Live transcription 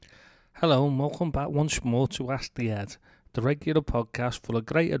Hello and welcome back once more to Ask the Ed, the regular podcast full of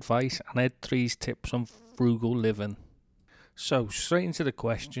great advice and Ed 3's tips on frugal living. So, straight into the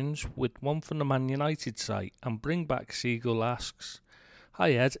questions with one from the Man United site, and Bring Back Seagull asks,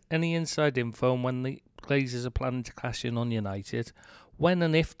 Hi Ed, any inside info on when the Glazers are planning to cash in on United? When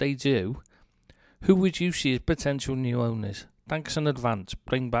and if they do, who would you see as potential new owners? Thanks in advance,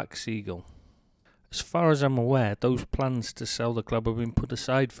 Bring Back Seagull. As far as I'm aware, those plans to sell the club have been put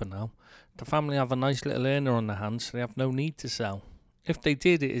aside for now. The family have a nice little earner on their hands, so they have no need to sell. If they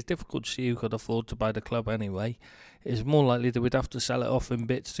did, it is difficult to see who could afford to buy the club anyway. It is more likely they would have to sell it off in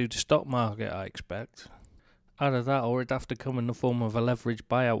bits through the stock market, I expect. Either that, or it'd have to come in the form of a leveraged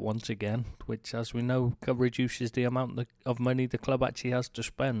buyout once again, which, as we know, reduces the amount of money the club actually has to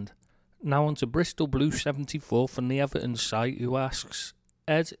spend. Now on to Bristol Blue 74 from the Everton site, who asks,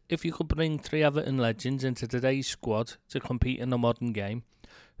 Ed, if you could bring 3 Everton legends into today's squad to compete in the modern game,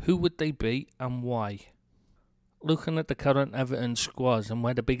 who would they be and why? Looking at the current Everton squads and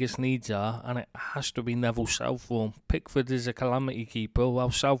where the biggest needs are, and it has to be Neville Southall. Pickford is a calamity keeper, while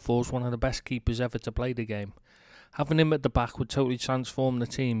Southall is one of the best keepers ever to play the game. Having him at the back would totally transform the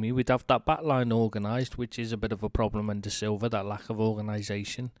team. He would have that back line organised, which is a bit of a problem under Silva, that lack of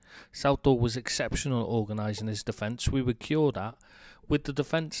organisation. Southall was exceptional at organising his defence. We would cure that. With the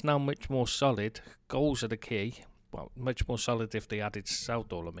defence now much more solid, goals are the key. Well, much more solid if they added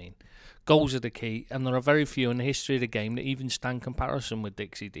Southall, Goals are the key, and there are very few in the history of the game that even stand comparison with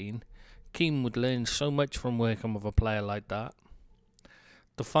Dixie Dean. Keane would learn so much from working with a player like that.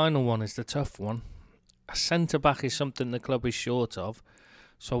 The final one is the tough one. A centre-back is something the club is short of,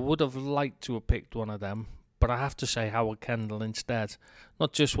 so I would have liked to have picked one of them, but I have to say Howard Kendall instead.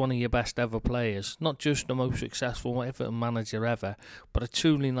 Not just one of your best ever players, not just the most successful Everton manager ever, but a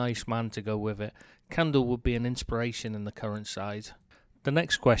truly nice man to go with it. Kendall would be an inspiration in the current side. The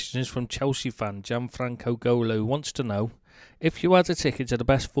next question is from Chelsea fan Gianfranco Golo, who wants to know, if you had a ticket to the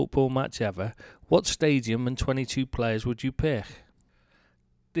best football match ever, what stadium and 22 players would you pick?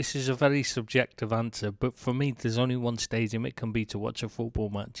 This is a very subjective answer, but for me there's only one stadium it can be to watch a football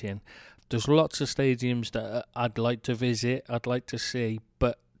match in. There's lots of stadiums that I'd like to visit, I'd like to see,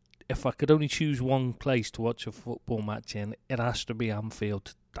 but if I could only choose one place to watch a football match in, it has to be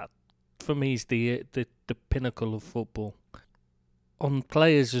Anfield. That, for me, is the pinnacle of football. On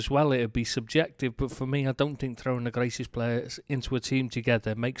players as well, it would be subjective, but for me, I don't think throwing the greatest players into a team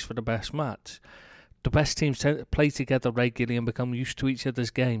together makes for the best match. The best teams play together regularly and become used to each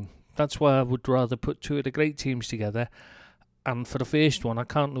other's game. That's why I would rather put 2 of the great teams together. And for the first one, I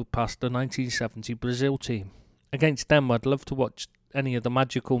can't look past the 1970 Brazil team. Against them, I'd love to watch any of the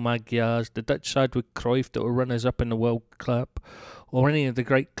magical Magyars, the Dutch side with Cruyff that were runners-up in the World Cup, or any of the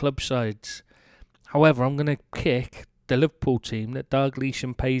great club sides. However, I'm going to kick the Liverpool team that Dalglish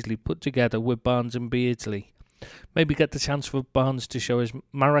and Paisley put together with Barnes and Beardsley. Maybe get the chance for Barnes to show his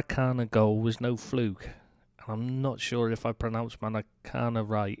Maracana goal was no fluke. I'm not sure if I pronounced Maracana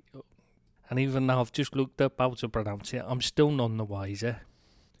right. And even now I've just looked up how to pronounce it, I'm still none the wiser.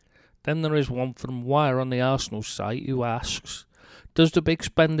 Then there is one from Wire on the Arsenal site who asks, does the big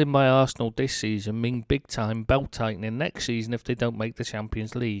spending by Arsenal this season mean big time belt tightening next season if they don't make the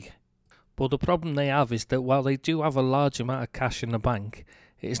Champions League? Well, the problem they have is that while they do have a large amount of cash in the bank,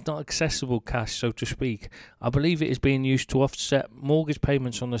 it is not accessible cash, so to speak. I believe it is being used to offset mortgage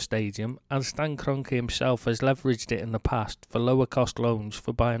payments on the stadium, and Stan Kroenke himself has leveraged it in the past for lower cost loans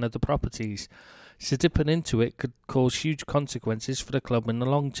for buying other properties. So dipping into it could cause huge consequences for the club in the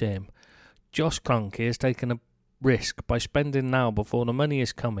long term. Josh Kroenke has taken a risk by spending now before the money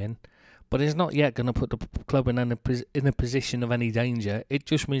is coming, but is not yet going to put the club in a position of any danger. It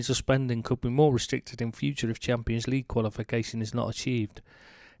just means the spending could be more restricted in future if Champions League qualification is not achieved.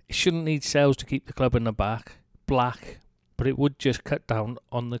 It shouldn't need sales to keep the club in the black, but it would just cut down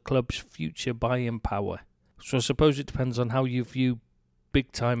on the club's future buying power. So I suppose it depends on how you view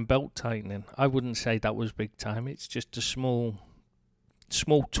big time belt tightening. I wouldn't say that was big time, it's just a small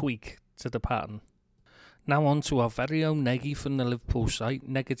tweak to the pattern. Now on to our very own Neggy from the Liverpool site,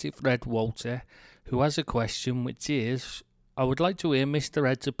 Negative Red Walter, who has a question which is, I would like to hear Mr.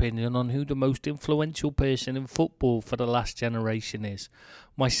 Ed's opinion on who the most influential person in football for the last generation is.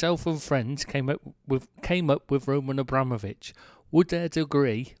 Myself and friends came up with Roman Abramovich. Would Ed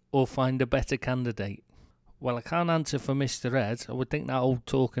agree or find a better candidate? Well, I can't answer for Mr. Ed. I would think that old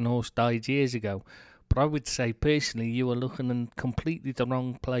talking horse died years ago. But I would say personally you are looking in completely the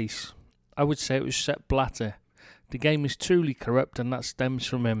wrong place. I would say it was Sepp Blatter. The game is truly corrupt and that stems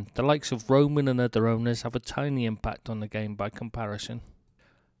from him. The likes of Roman and other owners have a tiny impact on the game by comparison.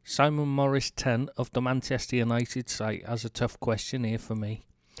 Simon Morris 10 of the Manchester United site has a tough question here for me.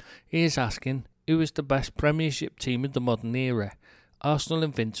 He is asking, who is the best Premiership team of the modern era? Arsenal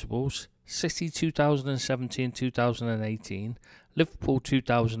Invincibles, City 2017-2018, Liverpool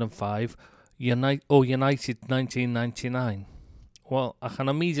 2005, United 1999. Well, I can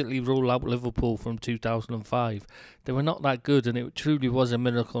immediately rule out Liverpool from 2005. They were not that good, and it truly was a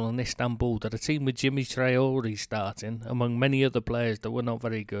miracle in Istanbul that a team with Jimmy Traore starting, among many other players that were not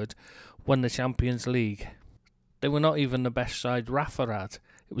very good, won the Champions League. They were not even the best side Rafa had.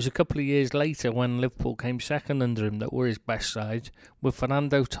 It was a couple of years later when Liverpool came second under him that were his best side, with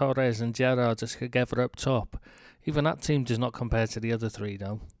Fernando Torres and Gerrard together up top. Even that team does not compare to the other three,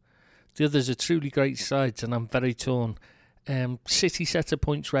 though. The others are truly great sides, and I'm very torn. City set a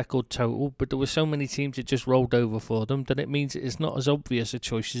points record total, but there were so many teams that just rolled over for them that it means it is not as obvious a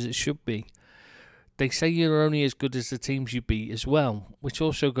choice as it should be. They say you're only as good as the teams you beat as well, which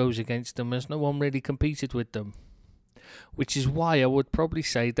also goes against them as no one really competed with them. Which is why I would probably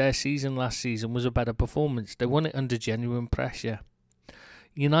say their season last season was a better performance. They won it under genuine pressure.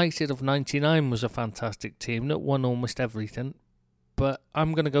 United of 99 was a fantastic team that won almost everything, but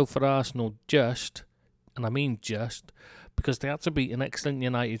I'm going to go for Arsenal just, and I mean just, because they had to beat an excellent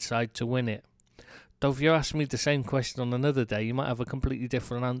United side to win it. Though if you ask me the same question on another day, you might have a completely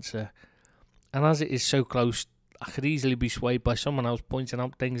different answer. And as it is so close, I could easily be swayed by someone else pointing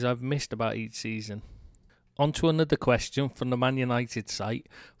out things I've missed about each season. On to another question from the Man United site,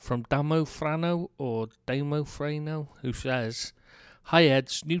 from Damo Frano, who says, "Hi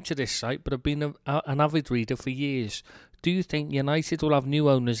Eds, new to this site but have been an avid reader for years. Do you think United will have new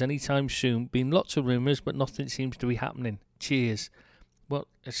owners anytime soon? Been lots of rumours, but nothing seems to be happening. Cheers." Well,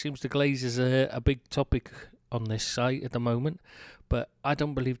 it seems the Glazers are a big topic on this site at the moment, but I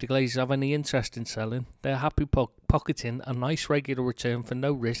don't believe the Glazers have any interest in selling. They're happy pocketing a nice regular return for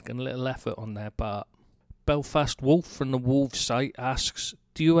no risk and little effort on their part. Belfast Wolf from the Wolves site asks,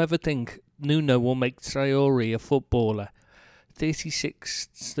 do you ever think Nuno will make Traore a footballer?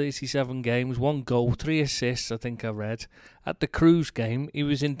 37 games, 1 goal, 3 assists, I think I read. At the Cruz game, he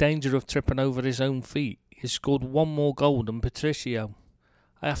was in danger of tripping over his own feet. He scored 1 more goal than Patricio.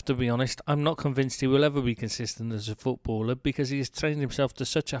 I have to be honest, I'm not convinced he will ever be consistent as a footballer because he has trained himself to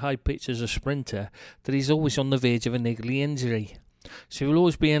such a high pitch as a sprinter that he's always on the verge of a niggly injury. So he will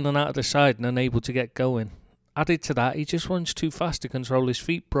always be in and out of the side and unable to get going. Added to that, he just runs too fast to control his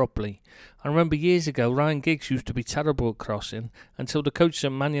feet properly. I remember years ago, Ryan Giggs used to be terrible at crossing until the coach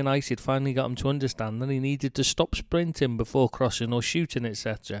at Man United finally got him to understand that he needed to stop sprinting before crossing or shooting,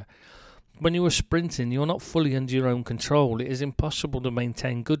 etc. When you are sprinting, you are not fully under your own control. It is impossible to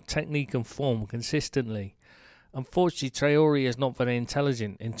maintain good technique and form consistently. Unfortunately, Traore is not very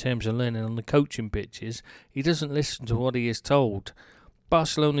intelligent in terms of learning on the coaching pitches. He doesn't listen to what he is told.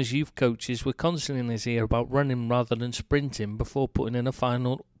 Barcelona's youth coaches were constantly in his ear about running rather than sprinting before putting in a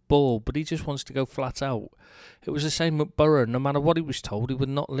final ball, but he just wants to go flat out. It was the same at Borough. No matter what he was told, he would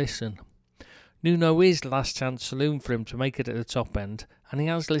not listen. Nuno is last chance saloon for him to make it at the top end, and he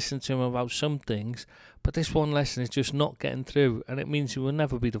has listened to him about some things, but this one lesson is just not getting through, and it means he will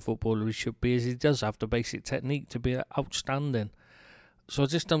never be the footballer he should be, as he does have the basic technique to be outstanding. So I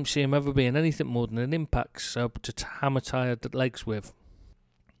just don't see him ever being anything more than an impact sub to hammer tired legs with.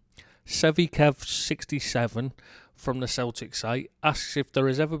 Sevikev67 from the Celtic site asks if there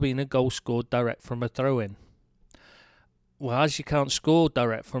has ever been a goal scored direct from a throw-in. Well, as you can't score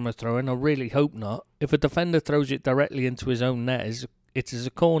direct from a throw-in, I really hope not. If a defender throws it directly into his own net, it is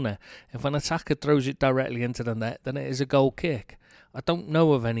a corner. If an attacker throws it directly into the net, then it is a goal kick. I don't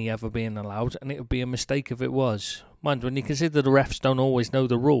know of any ever being allowed, and it would be a mistake if it was. Mind, when you consider the refs don't always know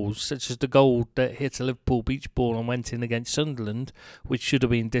the rules, such as the goal that hit a Liverpool beach ball and went in against Sunderland, which should have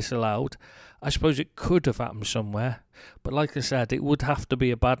been disallowed, I suppose it could have happened somewhere. But like I said, it would have to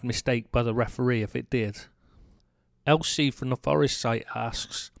be a bad mistake by the referee if it did. LC from the Forest site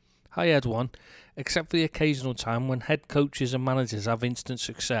asks, Hi Ed1, except for the occasional time when head coaches and managers have instant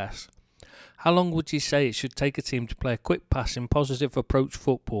success, how long would you say it should take a team to play a quick passing, positive approach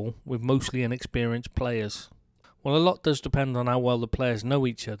football with mostly inexperienced players? Well, a lot does depend on how well the players know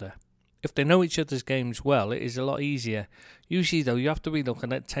each other. If they know each other's games well, it is a lot easier. Usually though, you have to be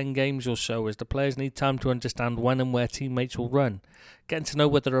looking at 10 games or so, as the players need time to understand when and where teammates will run. Getting to know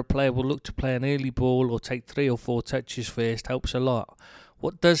whether a player will look to play an early ball or take 3 or 4 touches first helps a lot.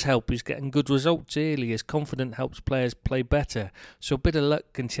 What does help is getting good results early, as confidence helps players play better, so a bit of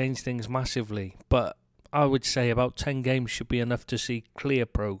luck can change things massively, but I would say about 10 games should be enough to see clear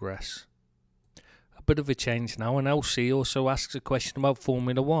progress. A bit of a change now, and LC also asks a question about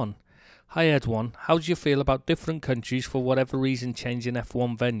Formula 1. Hi Ed1, how do you feel about different countries for whatever reason changing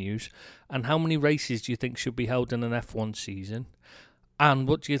F1 venues, and how many races do you think should be held in an F1 season? And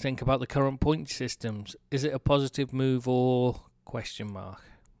what do you think about the current point systems? Is it a positive move or question mark?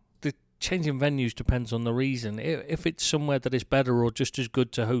 The changing venues depends on the reason. If it's somewhere that is better or just as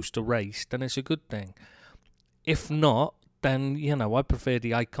good to host a race, then it's a good thing. If not, then, I prefer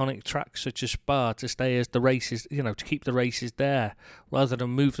the iconic tracks such as Spa to stay as the races, to keep the races there, rather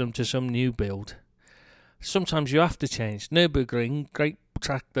than move them to some new build. Sometimes you have to change. Nürburgring, great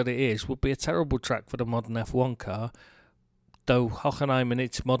track that it is, would be a terrible track for the modern F1 car, though Hockenheim in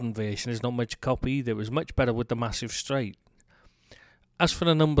its modern version is not much copy either. It was much better with the massive straight. As for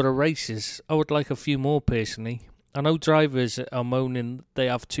the number of races, I would like a few more personally. I know drivers are moaning they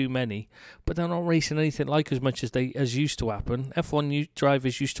have too many, but they're not racing anything like as much as used to happen. F1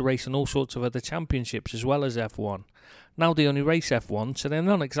 drivers used to race in all sorts of other championships as well as F1. Now they only race F1, so they're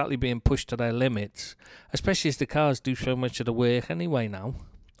not exactly being pushed to their limits, especially as the cars do so much of the work anyway now.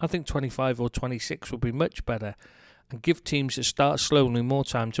 I think 25 or 26 would be much better, and give teams that start slowly more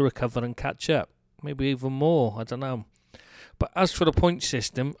time to recover and catch up. Maybe even more, I don't know. But as for the point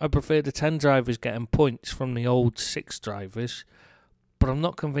system, I prefer the 10 drivers getting points from the old 6 drivers. But I'm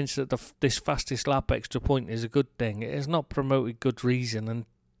not convinced that this fastest lap extra point is a good thing. It has not promoted good reason and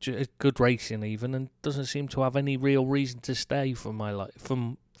good racing even, and doesn't seem to have any real reason to stay for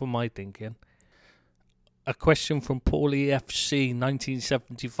my thinking. A question from Paulie FC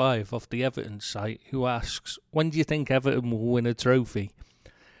 1975 off the Everton site, who asks, when do you think Everton will win a trophy?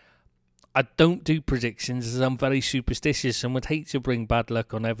 I don't do predictions as I'm very superstitious and would hate to bring bad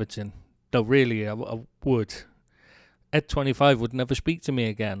luck on Everton. Though really, I would. Ed25 would never speak to me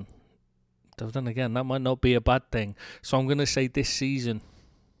again. Though then again, that might not be a bad thing. So I'm going to say this season.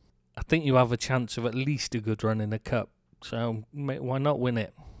 I think you have a chance of at least a good run in the Cup. So why not win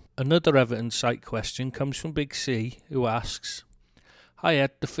it? Another Everton site question comes from Big C, who asks, hi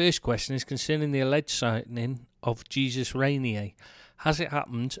Ed, the first question is concerning the alleged signing of Jesus Renier. Has it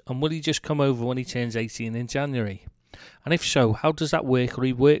happened, and will he just come over when he turns 18 in January? And if so, how does that work,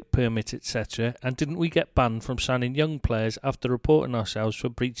 work permit, etc.? And didn't we get banned from signing young players after reporting ourselves for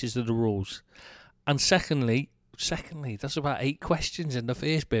breaches of the rules? And secondly, that's about 8 questions in the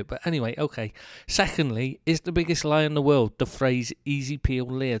first bit, but anyway, okay. Secondly, is the biggest lie in the world the phrase easy peel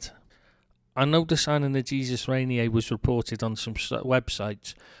lid? I know the signing of Jesus Renier was reported on some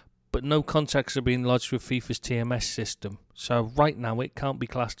websites, but no contacts are being lodged with FIFA's TMS system, so right now it can't be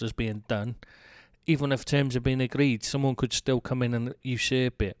classed as being done. Even if terms have been agreed, someone could still come in and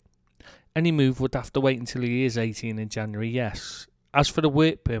usurp it. Any move would have to wait until he is 18 in January, yes. As for the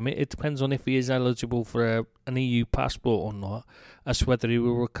work permit, it depends on if he is eligible for an EU passport or not, as to whether he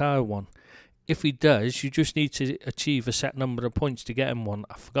will require one. If he does, you just need to achieve a set number of points to get him one.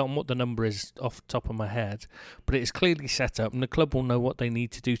 I've forgotten what the number is off the top of my head, but it is clearly set up and the club will know what they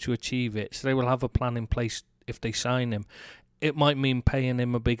need to do to achieve it, so they will have a plan in place if they sign him. It might mean paying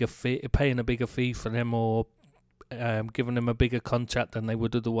a bigger fee for him, or giving him a bigger contract than they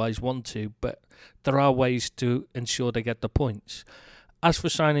would otherwise want to, but there are ways to ensure they get the points. As for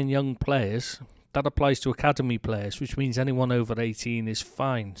signing young players, that applies to academy players, which means anyone over 18 is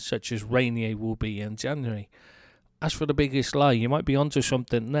fine, such as Renier will be in January. As for the biggest lie, you might be onto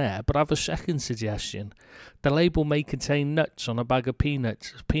something there, but I have a second suggestion. The label may contain nuts on a bag of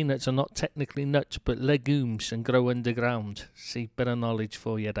peanuts. Peanuts are not technically nuts, but legumes and grow underground. See, bit of knowledge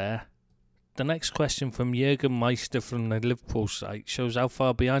for you there. The next question from Jürgen Meister from the Liverpool site shows how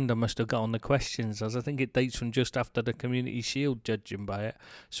far behind I must have got on the questions, as I think it dates from just after the Community Shield, judging by it.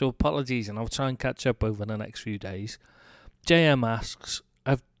 So apologies, and I'll try and catch up over the next few days. JM asks,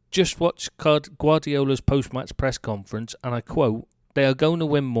 I've just watched Guardiola's post-match press conference, and I quote, they are going to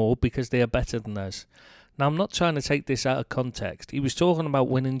win more because they are better than us. Now, I'm not trying to take this out of context. He was talking about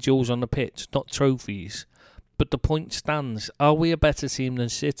winning duels on the pitch, not trophies. But the point stands, are we a better team than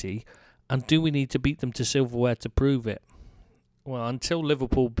City? And do we need to beat them to silverware to prove it? Well, until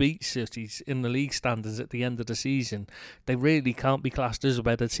Liverpool beat City in the league standards at the end of the season, they really can't be classed as a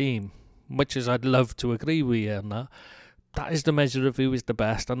better team. Much as I'd love to agree with you on that, that is the measure of who is the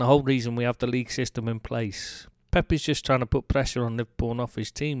best, and the whole reason we have the league system in place. Pep is just trying to put pressure on Liverpool and off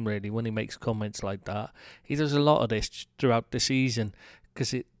his team, really, when he makes comments like that. He does a lot of this throughout the season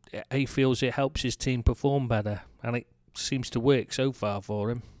because he feels it helps his team perform better, and it seems to work so far for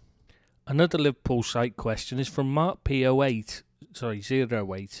him. Another Liverpool site question is from Mark P08,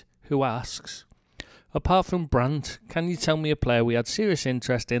 who asks, apart from Brandt, can you tell me a player we had serious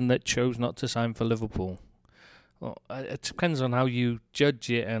interest in that chose not to sign for Liverpool? Well, it depends on how you judge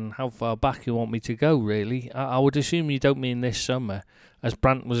it and how far back you want me to go, really. I would assume you don't mean this summer, as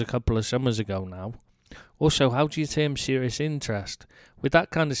Brandt was a couple of summers ago now. Also, how do you term serious interest? With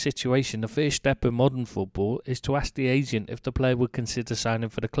that kind of situation, the first step in modern football is to ask the agent if the player would consider signing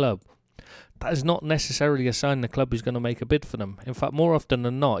for the club. That is not necessarily a sign the club is going to make a bid for them. In fact, more often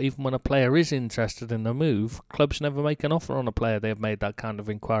than not, even when a player is interested in a move, clubs never make an offer on a player they have made that kind of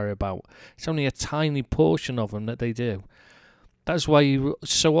inquiry about. It's only a tiny portion of them that they do. That's why you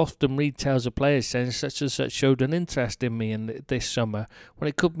so often read tales of players saying such and such showed an interest in me in this summer, when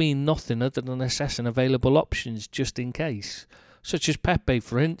it could mean nothing other than assessing available options just in case. Such as Pepe,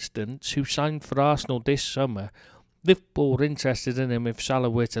 for instance, who signed for Arsenal this summer. Liverpool were interested in him if Salah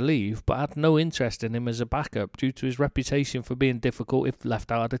were to leave, but had no interest in him as a backup due to his reputation for being difficult if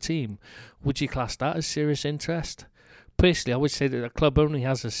left out of the team. Would you class that as serious interest? Personally, I would say that a club only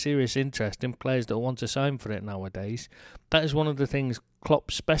has a serious interest in players that want to sign for it nowadays. That is one of the things Klopp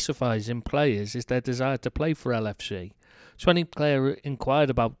specifies in players, is their desire to play for LFC. So any player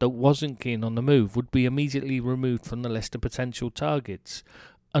inquired about that wasn't keen on the move would be immediately removed from the list of potential targets.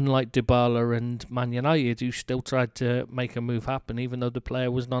 Unlike Dybala and Man United, who still tried to make a move happen even though the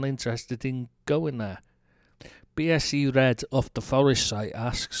player was not interested in going there. BSE Red off the Forest site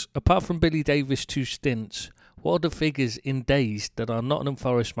asks, apart from Billy Davies' 2 stints, what are the figures in days that our Nottingham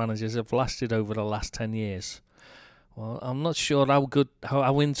Forest managers have lasted over the last 10 years? Well, I'm not sure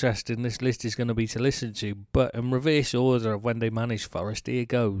how interesting this list is going to be to listen to, but in reverse order of when they managed Forest, here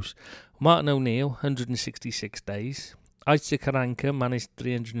goes. Martin O'Neill, 166 days. Aitor Karanka managed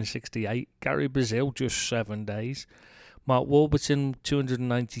 368. Gary Brazil, just 7 days. Mark Warburton,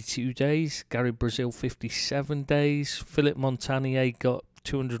 292 days. Gary Brazil, 57 days. Philip Montanier got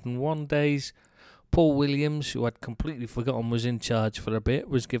 201 days. Paul Williams, who I'd completely forgotten was in charge for a bit,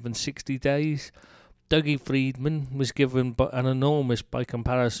 was given 60 days. Dougie Friedman was given an enormous, by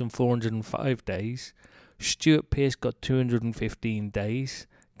comparison, 405 days. Stuart Pearce got 215 days.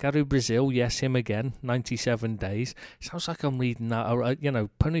 Gary Brazil, yes, him again, 97 days. Sounds like I'm reading that,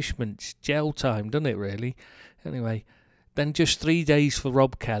 punishments, jail time, doesn't it, really? Anyway, then just 3 days for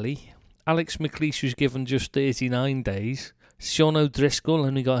Rob Kelly. Alex McLeish was given just 39 days. Sean O'Driscoll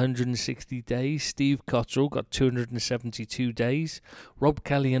only got 160 days. Steve Cottrell got 272 days. Rob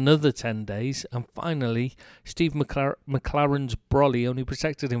Kelly another 10 days. And finally, Steve McLaren's Brolly only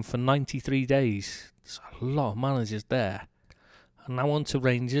protected him for 93 days. There's a lot of managers there. And now on to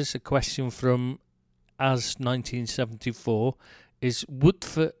Rangers. A question from As1974 is what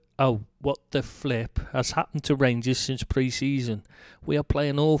the flip has happened to Rangers since pre-season? We are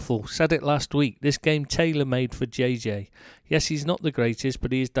playing awful. Said it last week. This game tailor-made for JJ. Yes, he's not the greatest,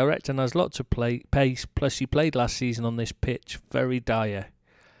 but he is direct and has lots of pace. Plus, he played last season on this pitch. Very dire.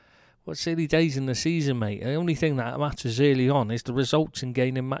 What's early days in the season, mate? The only thing that matters early on is the results and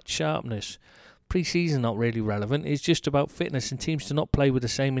gaining match sharpness. Pre-season not really relevant. It's just about fitness, and teams do not play with the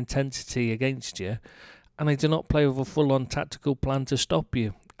same intensity against you, and they do not play with a full-on tactical plan to stop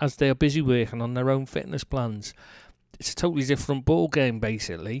you, as they are busy working on their own fitness plans. It's a totally different ball game,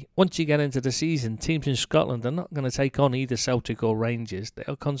 basically. Once you get into the season, teams in Scotland are not going to take on either Celtic or Rangers. They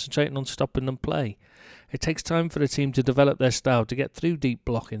are concentrating on stopping them play. It takes time for the team to develop their style to get through deep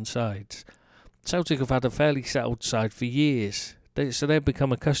blocking sides. Celtic have had a fairly settled side for years, so they've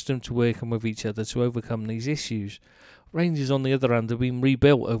become accustomed to working with each other to overcome these issues. Rangers, on the other hand, have been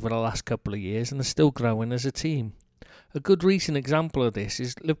rebuilt over the last couple of years and are still growing as a team. A good recent example of this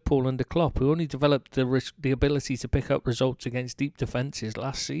is Liverpool under Klopp, who only developed the ability to pick up results against deep defences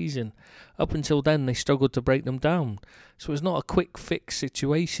last season. Up until then, they struggled to break them down. So it's not a quick fix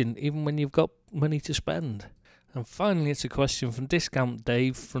situation, even when you've got money to spend. And finally, it's a question from Discount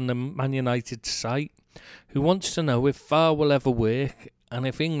Dave from the Man United site, who wants to know if VAR will ever work and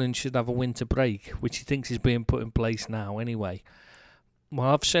if England should have a winter break, which he thinks is being put in place now anyway.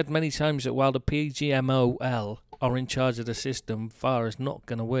 Well, I've said many times that while the PGMOL are in charge of the system, VAR is not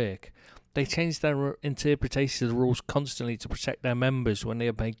going to work. They change their interpretation of the rules constantly to protect their members when they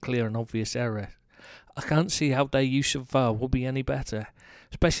have made clear and obvious error. I can't see how their use of VAR will be any better,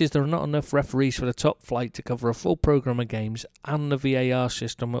 especially as there are not enough referees for the top flight to cover a full programme of games and the VAR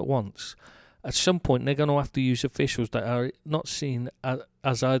system at once. At some point, they're going to have to use officials that are not seen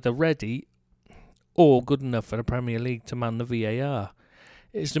as either ready or good enough for the Premier League to man the VAR.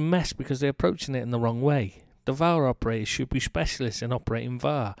 It's a mess because they're approaching it in the wrong way. The VAR operators should be specialists in operating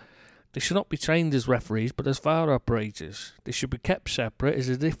VAR. They should not be trained as referees but as VAR operators. They should be kept separate as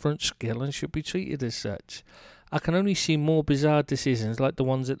a different skill and should be treated as such. I can only see more bizarre decisions like the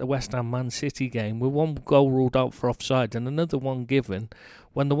ones at the West Ham Man City game, with one goal ruled out for offside and another one given,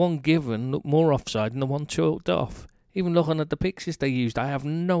 when the one given looked more offside than the one chalked off. Even looking at the pictures they used, I have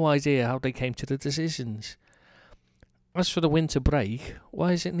no idea how they came to the decisions. As for the winter break,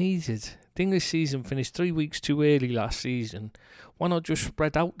 why is it needed? The English season finished 3 weeks too early last season. Why not just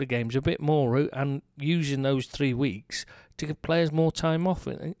spread out the games a bit more and using those 3 weeks to give players more time off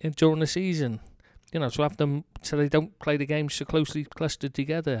during the season? To have them so they don't play the games so closely clustered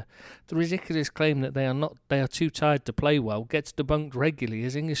together. The ridiculous claim that they are too tired to play well gets debunked regularly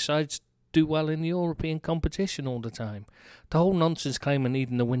as English sides do well in European competition all the time. The whole nonsense claim of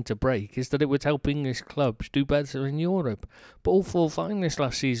needing the winter break is that it would help English clubs do better in Europe. But all 4 finalists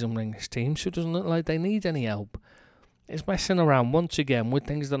last season were English teams, so it doesn't look like they need any help. It's messing around once again with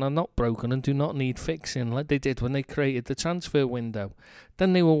things that are not broken and do not need fixing, like they did when they created the transfer window.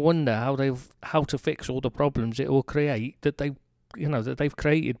 Then they will wonder how to fix all the problems it will create that they've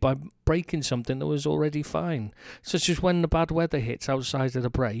created by breaking something that was already fine, such as when the bad weather hits outside of the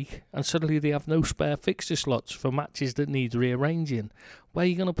break and suddenly they have no spare fixture slots for matches that need rearranging. Where are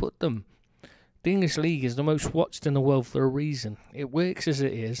you going to put them? The English League is the most watched in the world for a reason. It works as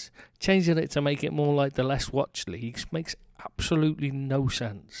it is. Changing it to make it more like the less watched leagues makes absolutely no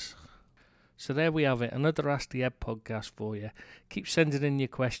sense. So there we have it, another Ask the Ed podcast for you. Keep sending in your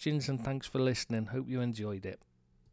questions and thanks for listening. Hope you enjoyed it.